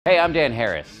Hey, I'm Dan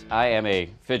Harris. I am a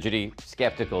fidgety,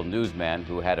 skeptical newsman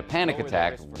who had a panic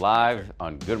attack live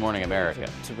on Good Morning America.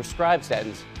 To prescribe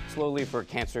statins slowly for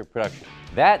cancer production.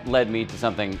 That led me to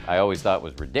something I always thought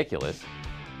was ridiculous: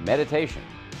 meditation.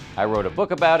 I wrote a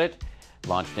book about it,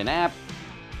 launched an app,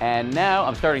 and now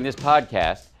I'm starting this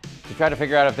podcast to try to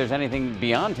figure out if there's anything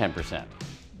beyond 10%.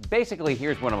 Basically,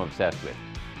 here's what I'm obsessed with.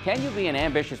 Can you be an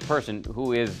ambitious person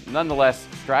who is nonetheless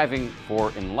striving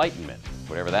for enlightenment,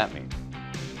 whatever that means?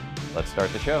 Let's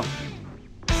start the show.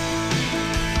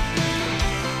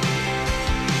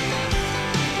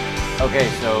 Okay,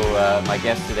 so my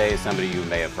guest today is somebody you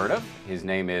may have heard of. His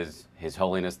name is His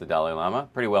Holiness the Dalai Lama,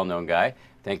 pretty well-known guy.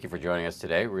 Thank you for joining us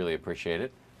today, really appreciate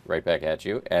it. Right back at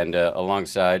you. And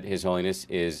alongside His Holiness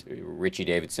is Richie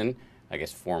Davidson. I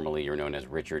guess formally you're known as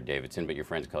Richard Davidson, but your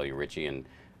friends call you Richie, and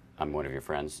I'm one of your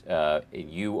friends.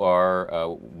 You are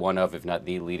one of, if not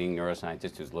the leading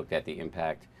neuroscientist who's looked at the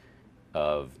impact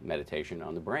of meditation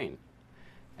on the brain.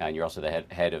 And you're also the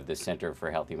head of the Center for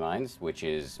Healthy Minds, which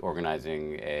is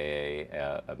organizing a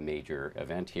major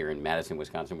event here in Madison,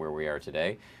 Wisconsin, where we are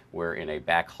today. We're in a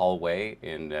back hallway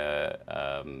in the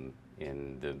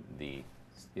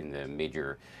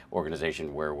major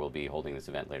organization where we'll be holding this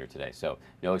event later today. So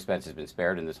no expense has been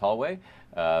spared in this hallway.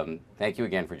 Thank you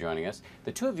again for joining us.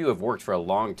 The two of you have worked for a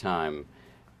long time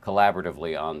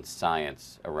collaboratively on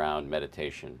science around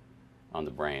meditation on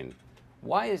the brain.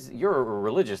 Why is, you're a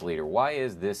religious leader, why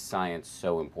is this science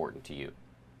so important to you?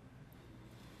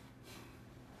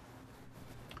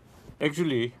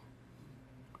 Actually,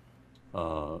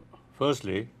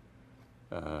 firstly,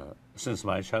 since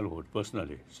my childhood,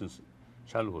 personally, since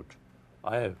childhood,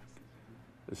 I have,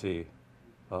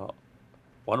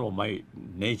 one of my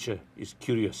nature is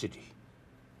curiosity.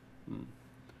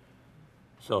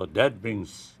 So that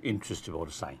brings interest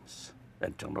about science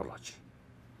and technology.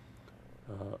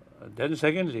 Then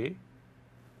secondly,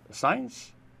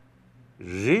 science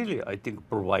really, I think,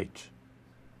 provides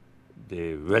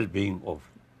the well-being of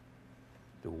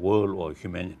the world or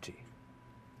humanity.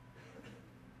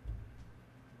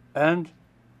 And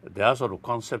there are sort of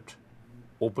concept,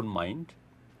 open mind,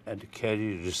 and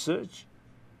carry research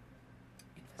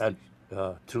and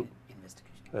through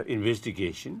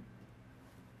investigation.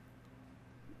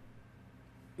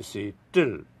 You see,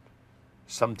 till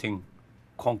something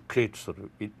concrete sort of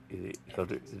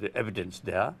the evidence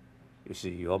there, you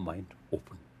see, your mind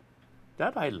open.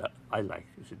 That I like,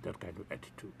 you see, that kind of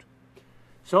attitude.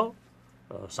 So,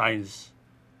 science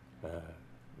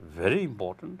very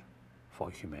important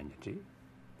for humanity,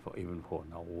 for even for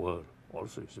our world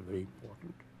also is very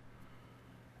important.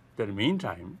 In the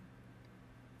meantime,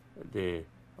 the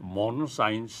modern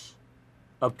science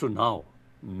up to now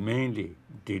mainly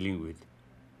dealing with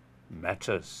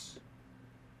matters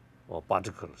or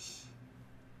particles,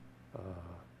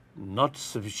 not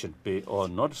sufficient or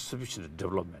not sufficient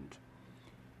development,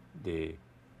 the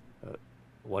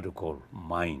what you call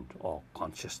mind or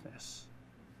consciousness.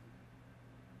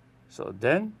 So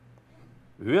then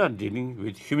we are dealing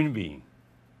with human being.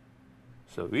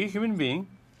 So we human being,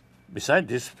 beside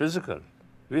this physical,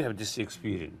 we have this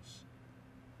experience,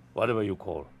 whatever you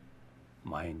call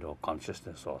mind or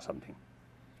consciousness or something.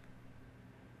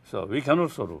 So we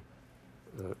cannot sort of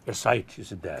aside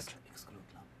is that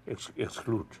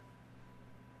exclude.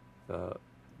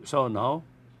 So now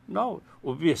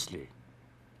obviously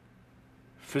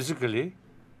physically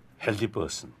healthy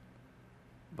person,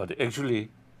 but actually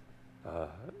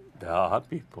there are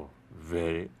people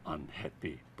very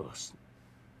unhappy person.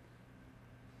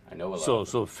 I know a lot.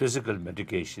 So physical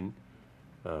medication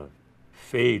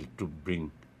fail to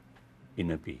bring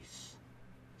inner peace.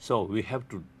 So we have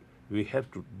to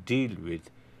deal with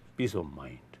peace of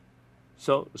mind.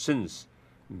 So since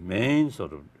main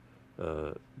sort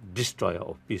of destroyer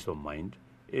of peace of mind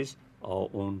is our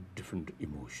own different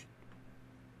emotion.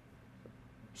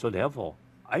 So therefore,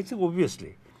 I think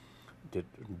obviously the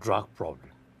drug problem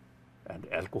and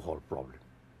alcohol problem,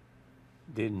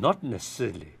 they not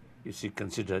necessarily, you see,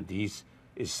 consider these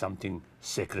is something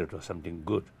sacred or something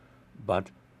good,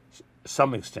 but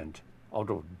some extent out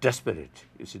of desperate,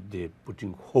 you see, they're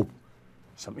putting hope,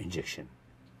 some injection,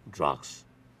 drugs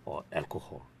or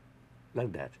alcohol,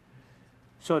 like that.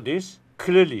 So this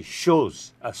clearly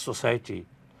shows a society,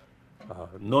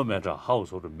 no matter how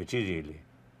sort of materially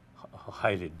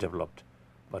highly developed,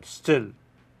 but still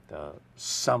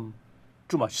some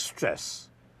too much stress,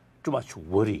 too much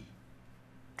worry,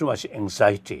 too much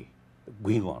anxiety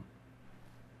going on.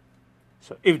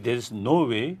 So if there is no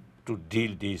way to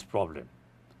deal these problems,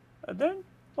 then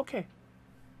okay,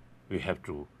 we have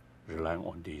to rely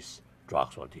on these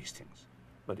drugs or these things.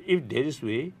 But if there is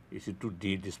way is to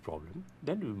deal this problem,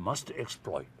 then we must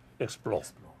explore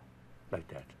like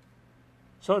that.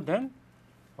 So then,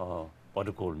 what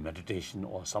you call meditation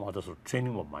or some other sort of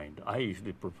training of mind. I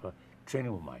usually prefer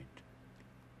training of mind.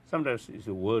 Sometimes it's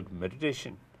the word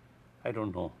meditation. I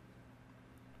don't know.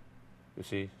 You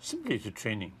see, simply it's a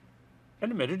training.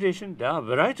 And meditation, there are a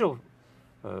variety of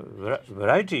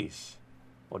varieties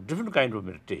or different kind of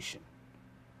meditation.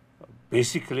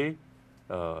 Basically,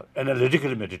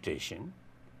 analytical meditation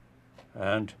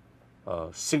and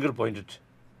single-pointed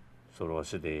sort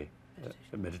of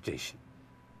meditation.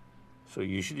 So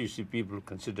usually you see people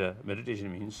consider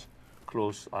meditation means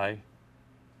close eye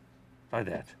like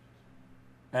that,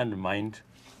 and mind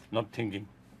not thinking,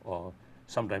 or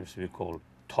sometimes we call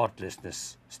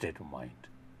thoughtlessness state of mind.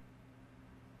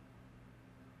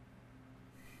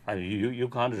 I mean, you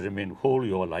can't remain whole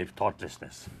your life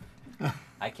thoughtlessness.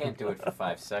 I can't do it for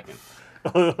 5 seconds.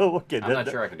 Okay, I'm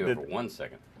not sure I can do it for 1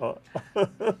 second.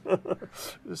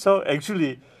 So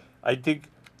actually, I think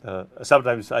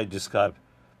sometimes I describe,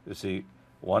 you see,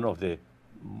 one of the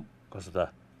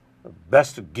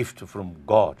best gift from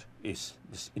God is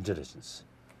this intelligence.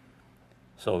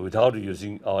 So without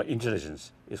using our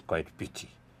intelligence is quite pity.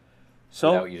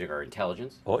 So Without using our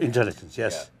intelligence? or intelligence,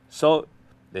 yes. Yeah. So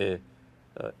the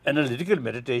analytical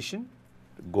meditation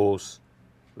goes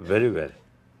very well.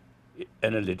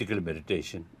 Analytical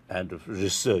meditation and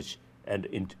research and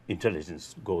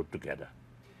intelligence go together.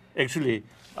 Actually,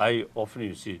 I often,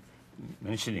 you see,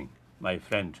 mentioning my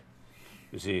friend,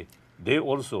 you see, they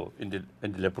also in the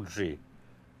laboratory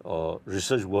or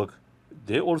research work,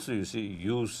 they also, you see,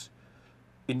 use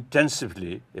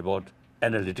intensively about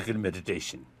analytical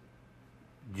meditation.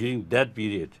 During that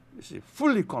period, you see,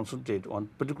 fully concentrate on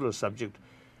particular subject,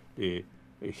 the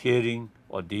hearing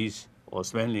or these or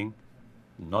smelling,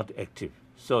 not active.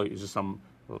 So it's some,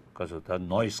 because of the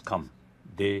noise come,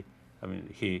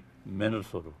 he may not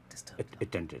sort of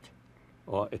attend.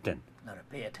 No,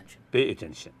 pay attention. Pay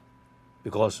attention.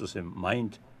 Because the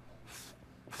mind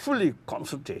fully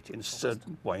concentrate in a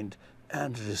certain point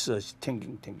and research,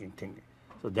 thinking.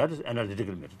 So that is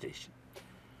analytical meditation.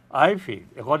 I feel,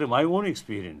 according to my own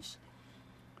experience,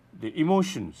 the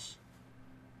emotions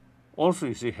also,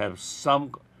 you see, have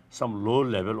some low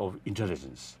level of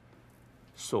intelligence.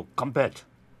 So combat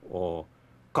or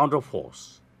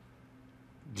counterforce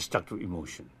destructive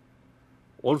emotion.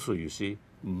 Also, you see,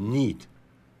 need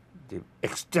the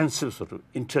extensive sort of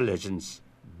intelligence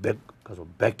because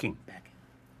of backing.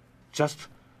 Just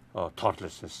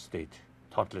thoughtlessness state,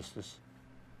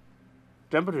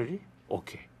 temporary,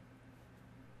 okay.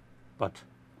 But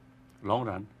long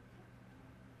run,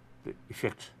 the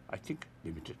effect, I think,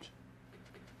 limited.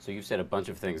 So you've said a bunch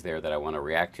of things there that I want to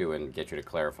react to and get you to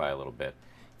clarify a little bit.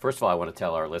 First of all, I want to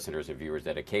tell our listeners and viewers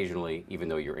that occasionally, even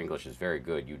though your English is very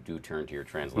good, you do turn to your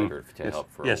translator to help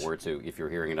for a word. So if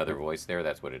you're hearing another voice there,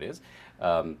 that's what it is.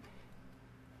 And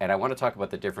I want to talk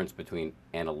about the difference between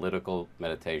analytical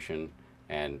meditation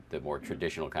and the more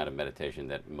traditional kind of meditation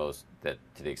that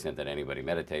to the extent that anybody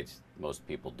meditates, most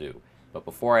people do. But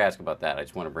before I ask about that, I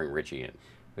just want to bring Richie in,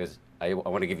 because I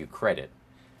want to give you credit.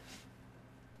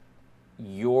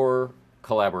 Your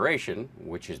collaboration,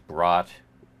 which has brought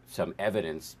some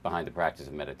evidence behind the practice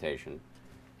of meditation,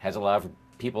 has allowed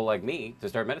people like me to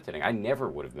start meditating. I never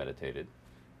would have meditated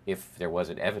if there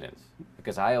wasn't evidence,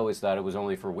 because I always thought it was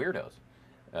only for weirdos.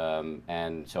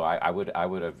 And so I would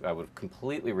have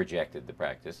completely rejected the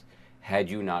practice had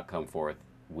you not come forth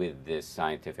with this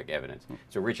scientific evidence.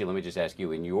 So Richie, let me just ask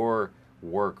you, in your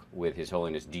work with His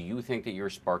Holiness, do you think that you're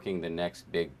sparking the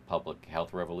next big public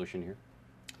health revolution here?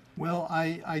 Well,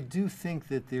 I do think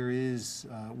that there is,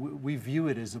 we view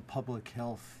it as a public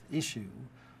health issue.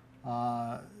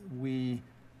 We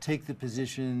take the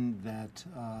position that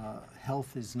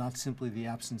health is not simply the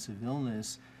absence of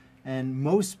illness, and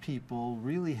most people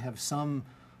really have some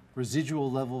residual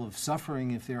level of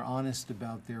suffering if they're honest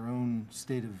about their own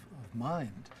state of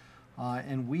mind.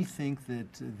 And we think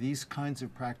that these kinds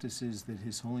of practices that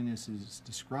His Holiness is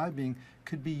describing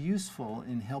could be useful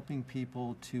in helping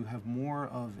people to have more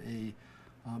of a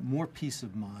more peace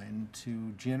of mind,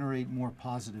 to generate more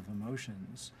positive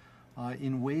emotions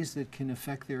in ways that can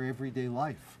affect their everyday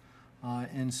life.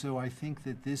 And so I think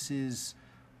that this is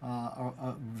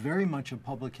very much a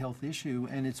public health issue,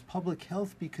 and it's public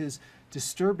health because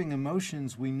disturbing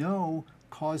emotions, we know,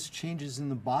 cause changes in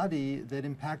the body that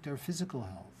impact our physical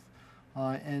health.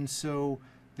 And so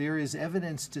there is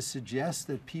evidence to suggest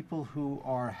that people who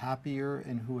are happier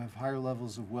and who have higher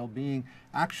levels of well-being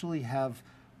actually have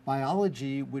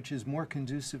biology which is more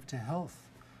conducive to health.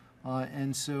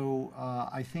 And so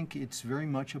I think it's very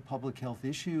much a public health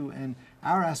issue, and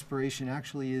our aspiration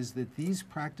actually is that these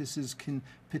practices can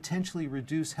potentially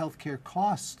reduce healthcare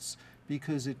costs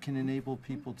because it can enable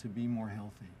people to be more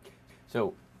healthy.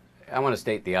 So I want to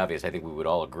state the obvious. I think we would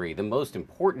all agree. The most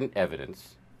important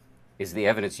evidence is the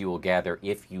evidence you will gather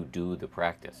if you do the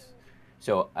practice.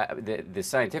 So the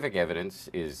scientific evidence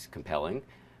is compelling,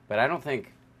 but I don't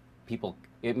think people,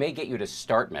 it may get you to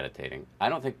start meditating. I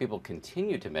don't think people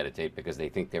continue to meditate because they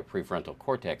think their prefrontal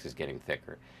cortex is getting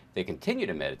thicker. They continue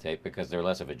to meditate because they're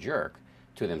less of a jerk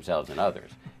to themselves and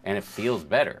others, and it feels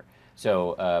better.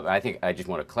 So I think I just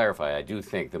want to clarify, I do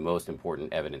think the most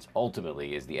important evidence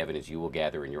ultimately is the evidence you will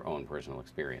gather in your own personal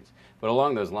experience. But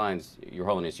along those lines, Your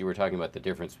Holiness, you were talking about the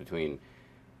difference between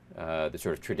the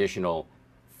sort of traditional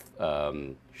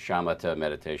shamatha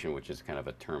meditation, which is kind of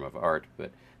a term of art,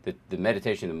 but the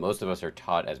meditation that most of us are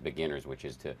taught as beginners, which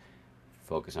is to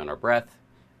focus on our breath,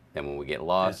 then when we get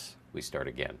lost, we start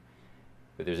again.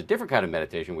 But there's a different kind of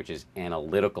meditation, which is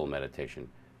analytical meditation.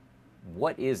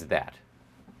 What is that?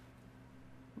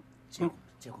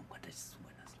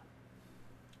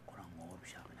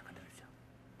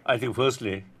 I think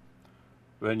firstly,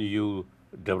 when you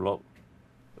develop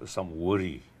some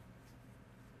worry,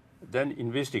 then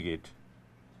investigate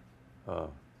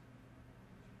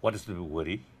what is the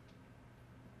worry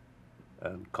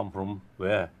and come from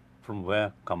where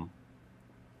come,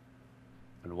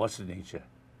 and what's the nature.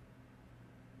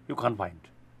 You can't find.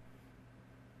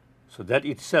 So that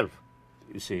itself,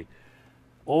 you see,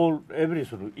 every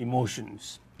sort of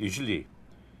emotions, usually,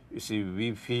 you see,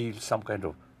 we feel some kind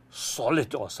of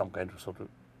solid or some kind of sort of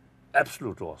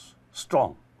absolute or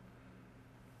strong.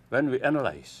 When we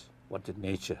analyze what the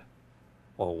nature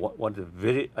or what the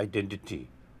very identity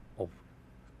of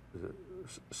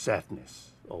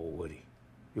sadness or worry,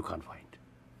 you can't find.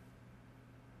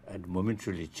 And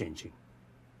momentarily changing.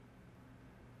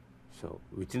 So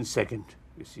within second,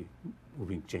 you see,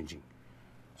 moving, changing.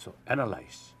 So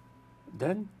analyze.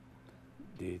 Then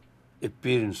the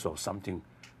appearance of something,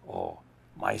 or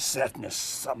my sadness,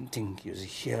 something, you see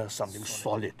here, something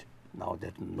solid. Now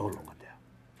that's no longer there.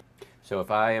 So if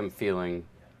I am feeling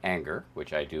anger,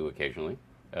 which I do occasionally,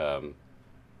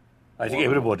 I think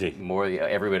everybody.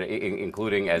 Everybody,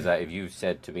 including, if you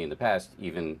said to me in the past,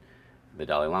 even the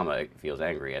Dalai Lama feels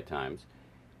angry at times.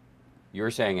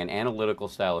 You're saying an analytical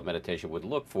style of meditation would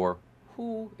look for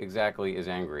who exactly is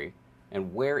angry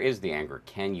and where is the anger.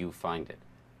 Can you find it?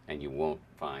 And you won't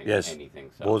find anything.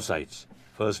 Yes, both sides.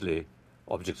 Firstly,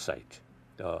 object side.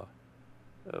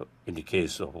 In the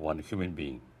case of one human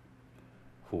being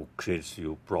who creates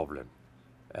you problem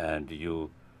and you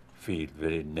feel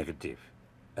very negative,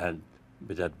 and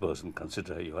with that person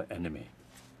consider your enemy.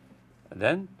 And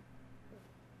then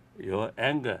your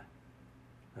anger,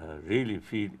 really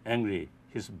feel angry,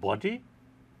 his body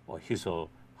or his or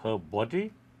her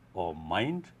body or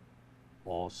mind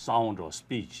or sound or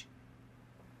speech.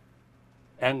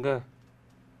 Anger,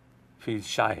 feel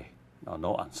shy,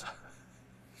 no answer.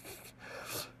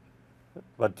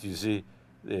 But you see,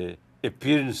 the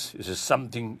appearance is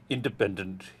something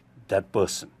independent, that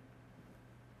person.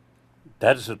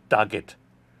 That is a target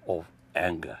of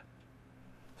anger.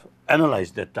 So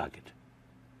analyze that target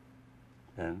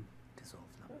and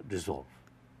dissolve.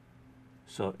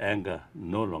 So anger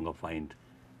no longer find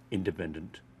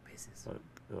independent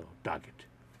target.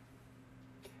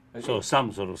 Okay. So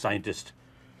some sort of scientist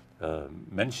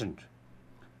mentioned,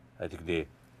 I think they,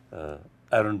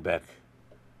 Aaron Beck,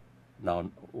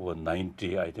 now over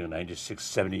 90, I think 96,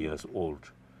 70 years old,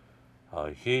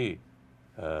 he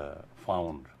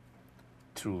found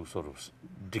through sort of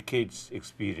decades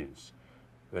experience,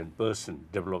 when person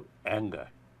develop anger,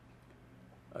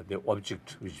 the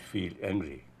object which feel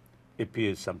angry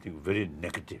appears something very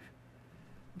negative.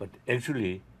 But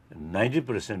actually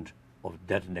 90% of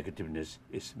that negativeness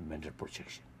is mental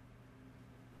projection.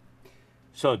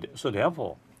 So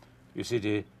therefore, you see,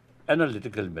 the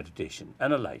analytical meditation,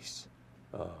 analyze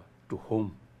to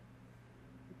whom,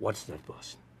 what's that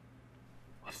person,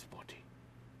 what's the body.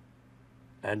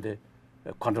 And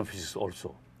quantum physics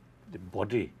also, the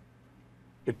body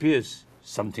appears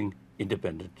something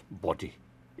independent body,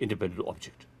 independent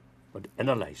object, but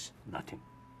analyze nothing.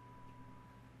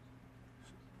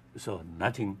 So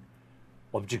nothing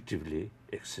objectively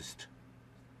exists.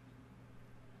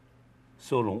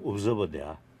 So long observer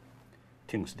there,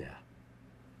 things there.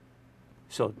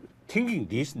 So thinking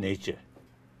this nature,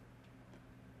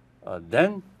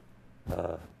 then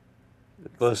the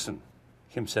person,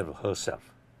 himself or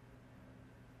herself,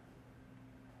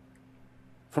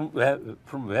 from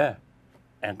where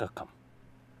anger come,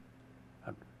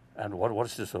 and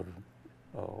what's the sort of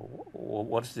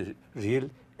what's the real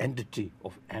entity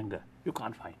of anger? You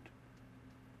can't find.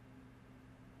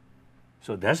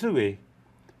 So that's the way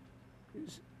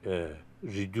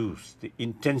reduce the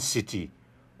intensity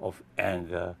of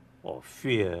anger or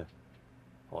fear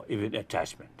or even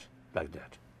attachment like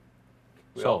that.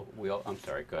 I'm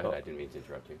sorry, go ahead. I didn't mean to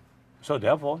interrupt you. So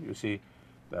therefore, you see,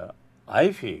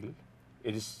 I feel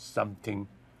it is something,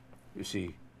 you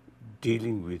see,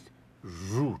 dealing with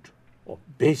root or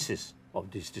basis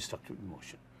of this destructive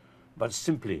emotion. But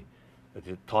simply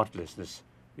the thoughtlessness,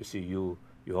 you see,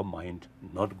 your mind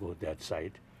not go that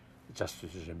side, just to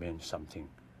remain something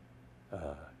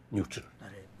neutral.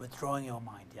 Withdrawing your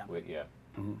mind, yeah. Yeah.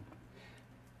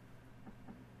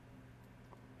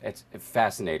 It's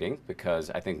fascinating because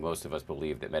I think most of us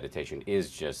believe that meditation is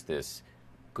just this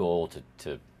goal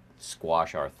to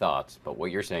squash our thoughts. But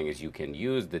what you're saying is you can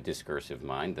use the discursive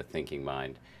mind, the thinking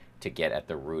mind, to get at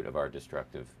the root of our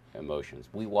destructive emotions.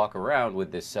 We walk around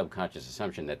with this subconscious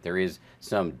assumption that there is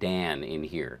some Dan in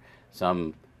here,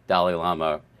 some Dalai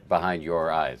Lama behind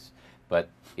your eyes. But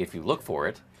if you look for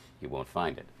it, you won't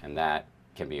find it. And that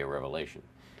can be a revelation.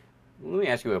 Let me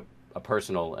ask you a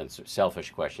personal and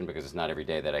selfish question, because it's not every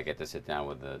day that I get to sit down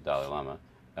with the Dalai Lama.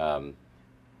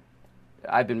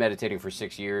 I've been meditating for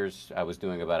 6 years. I was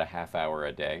doing about a half hour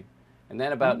a day. And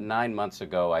then about 9 months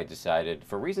ago, I decided,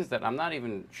 for reasons that I'm not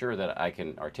even sure that I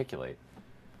can articulate,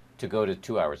 to go to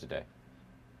 2 hours a day.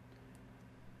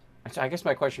 So I guess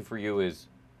my question for you is,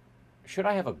 should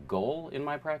I have a goal in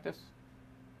my practice?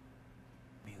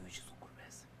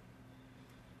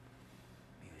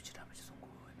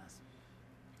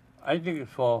 I think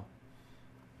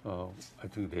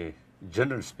the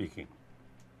general speaking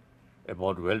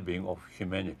about well-being of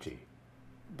humanity,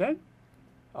 then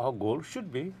our goal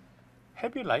should be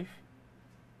happy life.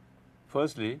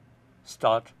 Firstly,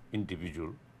 start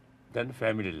individual, then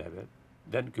family level,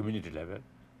 then community level,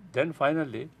 then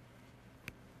finally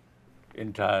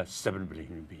entire 7 billion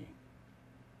human being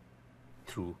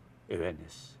through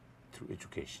awareness, through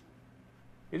education.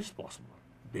 It is possible.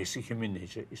 Basic human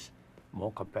nature is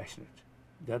more compassionate.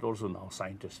 That also now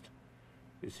scientists,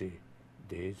 you see,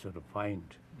 they sort of find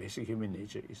basic human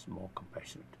nature is more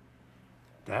compassionate.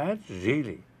 That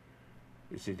really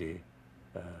is the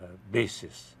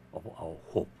basis of our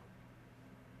hope.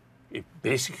 If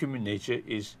basic human nature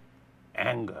is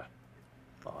anger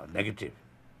or negative,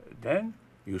 then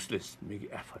useless, make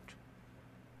effort.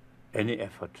 Any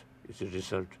effort, its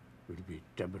result will be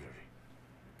temporary.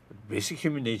 But basic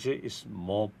human nature is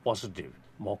more positive,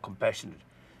 more compassionate.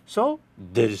 So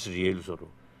there is real sort of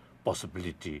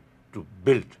possibility to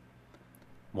build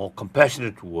more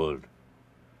compassionate world,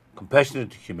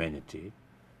 compassionate humanity,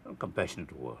 and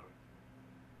compassionate world.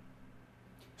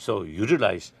 So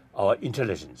utilize our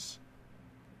intelligence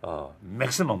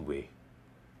maximum way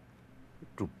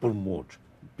to promote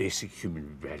basic human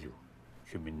value,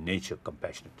 human nature,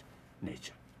 compassionate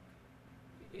nature.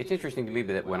 It's interesting to me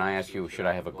that when I asked you, should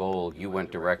I have a goal, you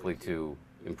went directly to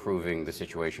improving the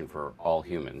situation for all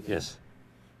humans. Yes.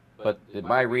 But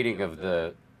my reading of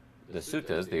the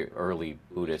suttas, the early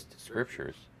Buddhist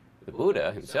scriptures, the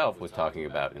Buddha himself was talking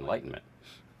about enlightenment.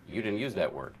 You didn't use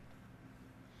that word.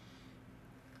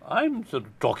 I'm sort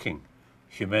of talking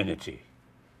humanity.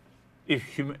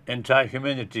 If entire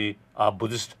humanity are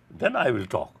Buddhist, then I will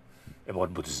talk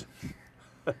about Buddhism.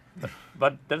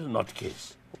 But that is not the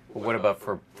case. Well, what about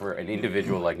for an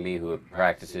individual like me who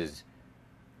practices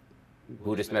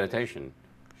Buddhist meditation?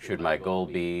 Should my goal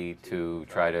be to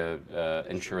try to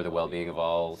ensure the well-being of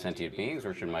all sentient beings,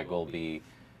 or should my goal be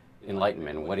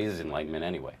enlightenment? What is enlightenment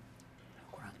anyway?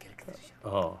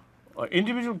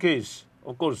 Individual case,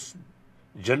 of course,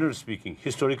 generally speaking,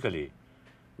 historically,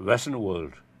 Western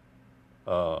world,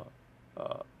 a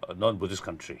non-Buddhist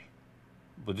country,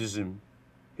 Buddhism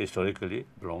historically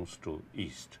belongs to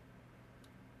East,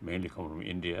 mainly come from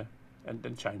India and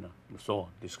then China, and so on,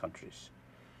 these countries.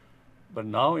 But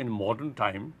now in modern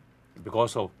time,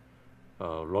 because of a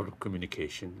lot of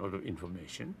communication, a lot of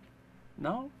information,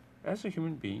 now as a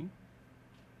human being,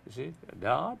 you see,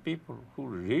 there are people who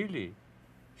really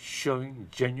showing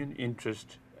genuine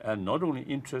interest, and not only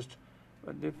interest,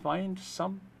 but they find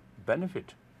some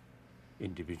benefit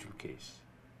individual case.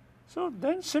 So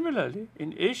then similarly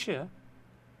in Asia,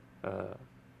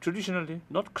 traditionally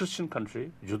not Christian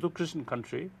country, Judeo-Christian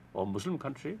country or Muslim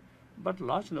country, but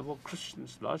large number of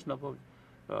Christians, large number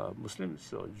of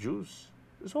Muslims or Jews,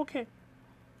 it's okay.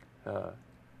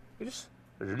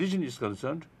 Religion is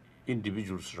concerned,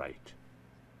 individual's right.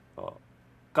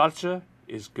 Culture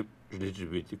is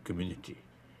related with the community.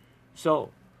 So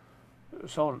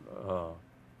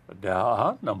there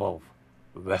are a number of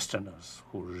Westerners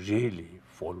who really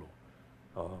follow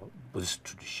Buddhist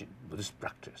tradition, Buddhist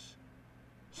practice.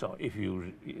 So if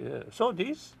you, so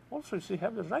these also they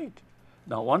have the right.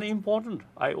 Now, one important,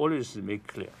 I always make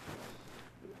clear,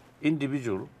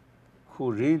 individual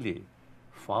who really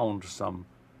found some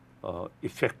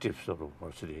effective sort of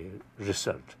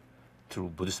result through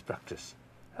Buddhist practice,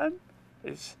 and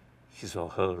it's his or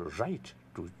her right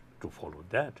to follow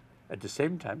that. At the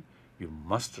same time, you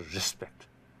must respect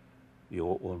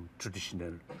your own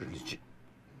traditional religion.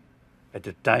 At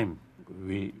the time,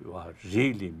 we are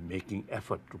really making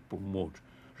effort to promote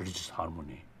religious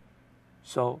harmony.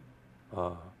 So,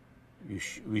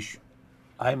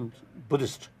 I'm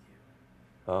Buddhist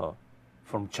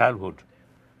from childhood.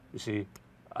 You see,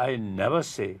 I never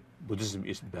say Buddhism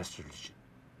is best religion.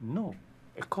 No,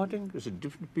 according to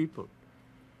different people.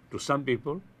 To some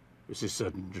people, you see,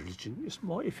 certain religion is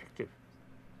more effective.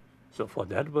 So for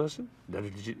that person, that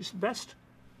religion is best.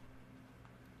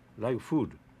 Like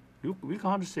food, we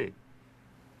can't say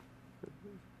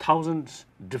thousands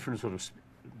different sort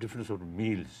of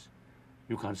meals.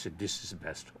 You can't say this is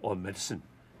best, or medicine,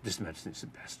 this medicine is the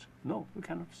best. No, we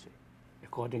cannot say.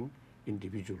 According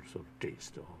individual sort of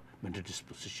taste or mental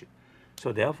disposition.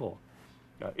 So therefore,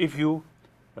 if you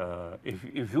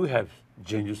have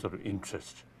genuine sort of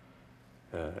interest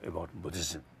about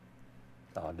Buddhism,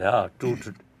 there are two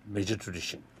major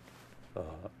traditions: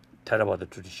 Theravada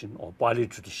tradition or Pali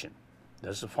tradition.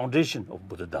 That's the foundation of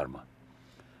Buddha Dharma.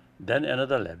 Then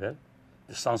another level,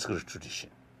 the Sanskrit tradition.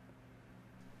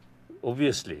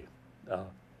 Obviously,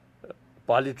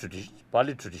 Pali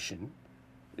tradition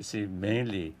is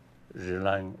mainly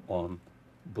relying on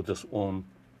Buddha's own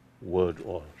word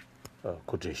or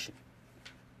quotation.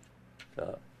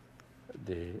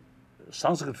 The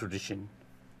Sanskrit tradition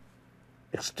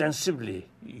extensively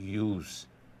use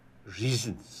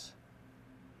reasons.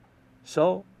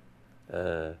 So,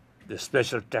 the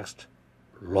special text,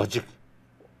 logic,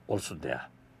 also there.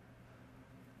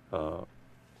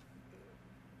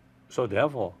 So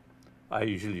therefore, I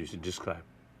usually use to describe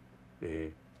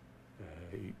the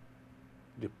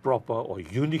proper or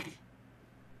unique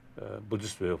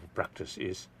Buddhist way of practice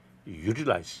is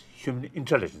utilize human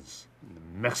intelligence in the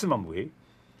maximum way,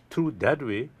 through that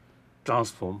way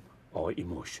transform our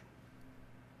emotion.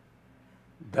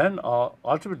 Then our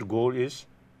ultimate goal is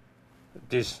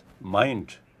this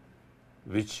mind,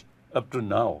 which up to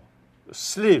now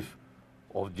slave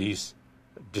of these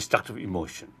destructive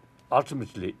emotion,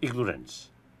 ultimately ignorance,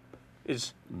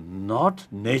 is not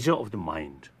nature of the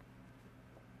mind.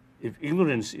 If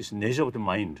ignorance is nature of the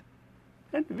mind,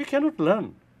 then we cannot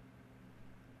learn.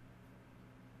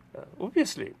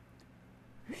 Obviously,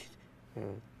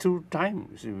 through time,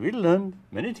 you see, we learn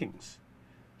many things.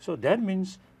 So that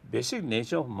means basic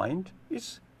nature of mind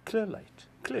is clear light,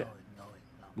 clear.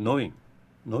 Knowing.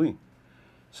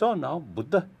 So now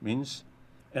Buddha means,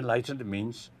 enlightened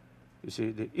means, you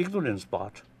see, the ignorance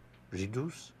part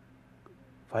reduced,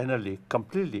 finally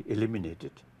completely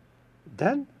eliminated.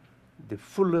 Then the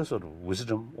fullness of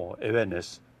wisdom or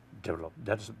awareness developed.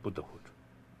 That is Buddhahood.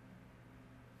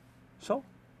 So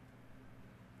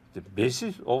the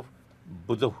basis of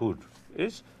Buddhahood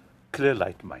is clear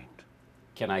light mind.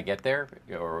 Can I get there,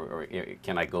 or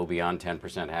can I go beyond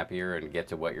 10% happier and get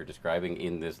to what you're describing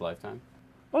in this lifetime?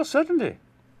 Oh, certainly.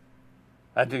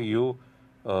 I think you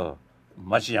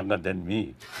much younger than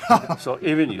me. So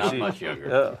even you Not see, much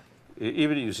younger.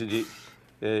 even you see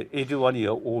the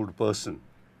 81-year-old person,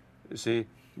 you see,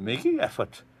 making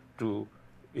effort to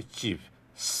achieve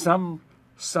some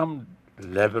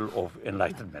level of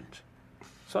enlightenment.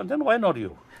 So then why not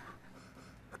you?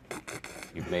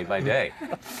 You've made my day.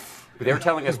 They were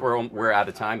telling us we're out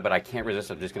of time, but I can't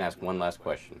resist. I'm just going to ask one last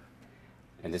question.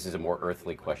 And this is a more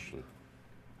earthly question.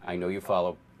 I know you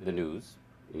follow the news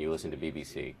and you listen to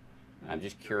BBC. I'm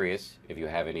just curious if you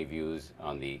have any views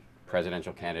on the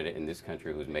presidential candidate in this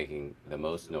country who's making the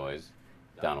most noise,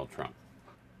 Donald Trump.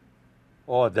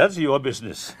 Oh, that's your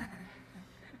business.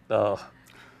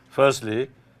 Firstly,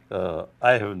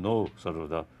 I have no sort of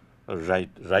the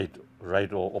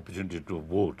right or opportunity to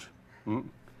vote.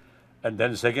 And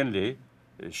then secondly,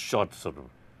 a short sort of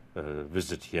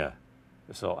visit here.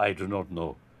 So I do not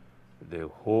know the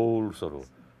whole sort of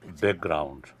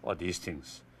background or these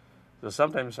things. So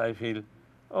sometimes I feel,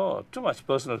 too much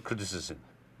personal criticism.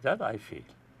 That I feel.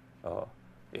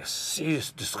 A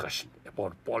serious discussion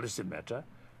about policy matter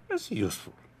is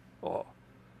useful.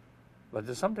 But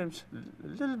there's sometimes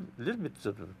little bit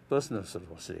sort of personal sort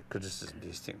of say criticism,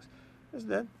 these things,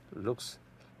 that looks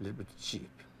a little bit cheap.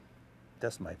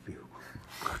 That's my view.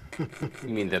 You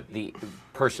mean the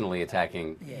personally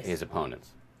attacking his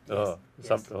opponents? Yes.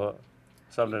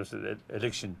 sometimes the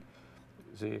election,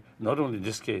 see, not only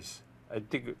this case, I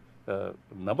think a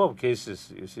number of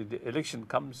cases, you see, the election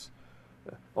comes,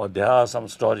 or there are some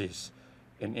stories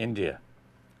in India,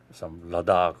 some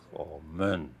Ladakh or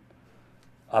Mern,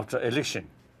 after election,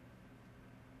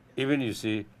 even you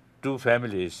see two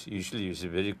families, usually you see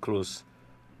very close,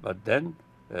 but then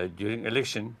during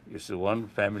election, you see one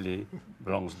family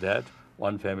belongs that,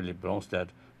 one family belongs that,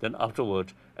 then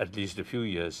afterward, at least a few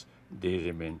years, they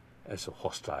remain as a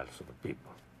hostile sort of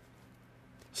people.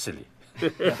 Silly.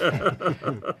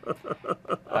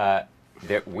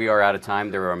 We are out of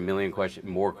time. There are a million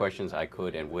more questions I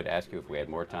could and would ask you if we had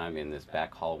more time in this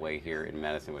back hallway here in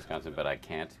Madison, Wisconsin, but I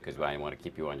can't because I want to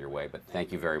keep you on your way. But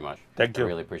thank you very much. Thank you. I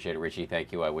really appreciate it. Richie,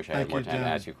 thank you. I wish I had more time to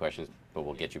ask you questions, but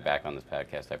we'll get you back on this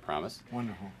podcast, I promise.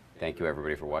 Wonderful. Thank you,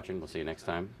 everybody, for watching. We'll see you next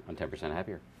time on 10%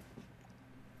 Happier.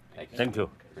 Thank you. Thank you.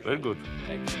 Very good.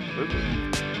 Thank you. Very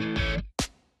good.